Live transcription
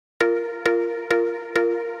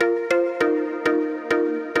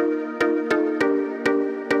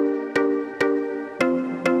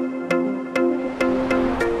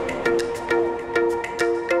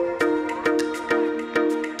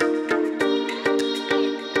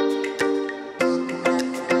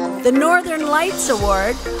The Northern Lights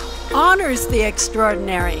Award honors the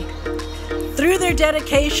extraordinary. Through their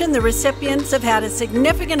dedication, the recipients have had a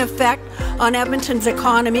significant effect on Edmonton's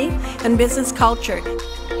economy and business culture.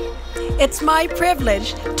 It's my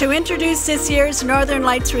privilege to introduce this year's Northern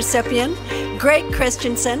Lights recipient, Greg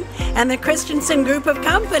Christenson, and the Christenson Group of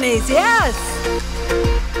Companies. Yes!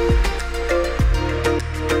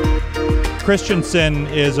 Christenson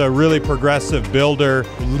is a really progressive builder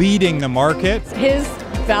leading the market. His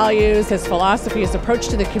values, his philosophy, his approach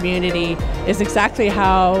to the community is exactly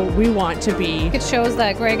how we want to be. It shows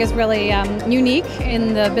that Greg is really unique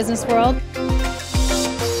in the business world.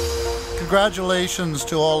 Congratulations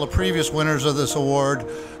to all the previous winners of this award.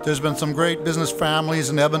 There's been some great business families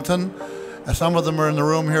in Edmonton. Some of them are in the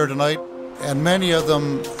room here tonight, and many of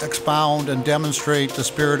them expound and demonstrate the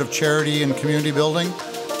spirit of charity and community building.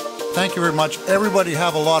 Thank you very much. Everybody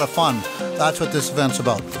have a lot of fun. That's what this event's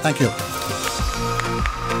about. Thank you.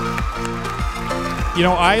 You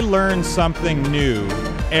know, I learn something new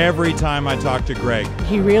every time I talk to Greg.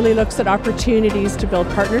 He really looks at opportunities to build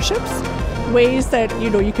partnerships, ways that,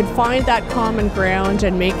 you can find that common ground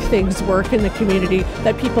and make things work in the community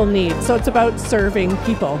that people need. So it's about serving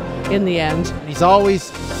people in the end. He's always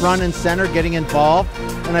front and center, getting involved.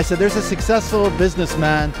 And I said, there's a successful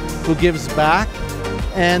businessman who gives back.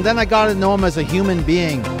 And then I got to know him as a human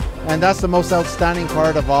being. And that's the most outstanding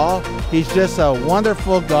part of all. He's just a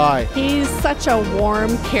wonderful guy. He's such a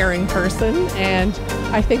warm, caring person, and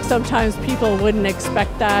I think sometimes people wouldn't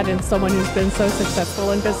expect that in someone who's been so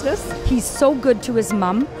successful in business. He's so good to his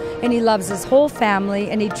mom, and he loves his whole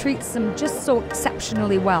family, and he treats them just so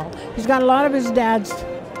exceptionally well. He's got a lot of his dad's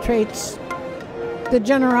traits. The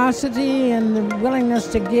generosity and the willingness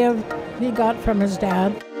to give he got from his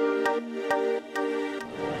dad.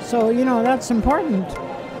 So, that's important,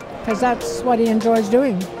 because that's what he enjoys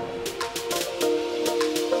doing.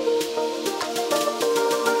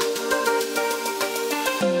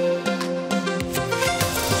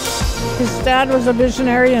 His dad was a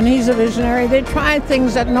visionary and he's a visionary. They tried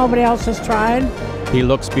things that nobody else has tried. He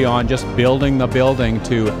looks beyond just building the building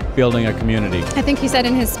to building a community. I think he said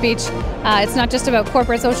in his speech, it's not just about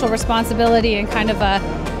corporate social responsibility and kind of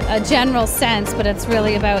a general sense, but it's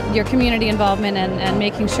really about your community involvement and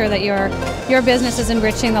making sure that your business is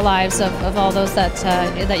enriching the lives of all those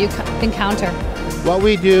that you encounter. What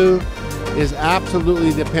we do is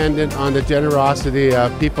absolutely dependent on the generosity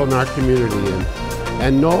of people in our community,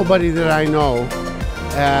 and nobody that I know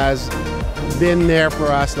has been there for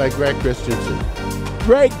us like Greg Christenson.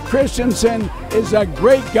 Greg Christenson is a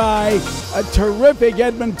great guy, a terrific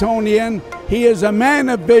Edmontonian. He is a man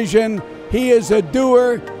of vision. He is a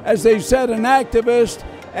doer, as they said, an activist,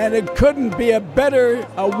 and it couldn't be a better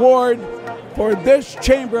award for this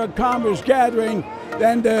Chamber of Commerce gathering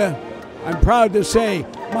than I'm proud to say,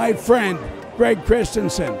 my friend, Greg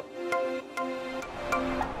Christenson.